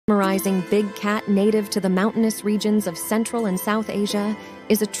mesmerizing big cat native to the mountainous regions of Central and South Asia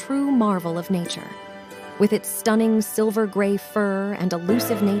is a true marvel of nature. With its stunning silver-gray fur and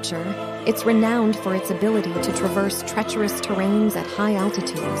elusive nature, it's renowned for its ability to traverse treacherous terrains at high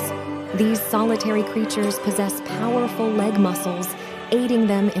altitudes. These solitary creatures possess powerful leg muscles, aiding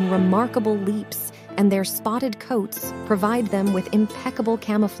them in remarkable leaps, and their spotted coats provide them with impeccable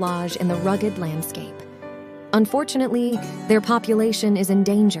camouflage in the rugged landscape. Unfortunately, their population is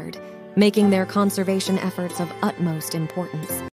endangered, making their conservation efforts of utmost importance.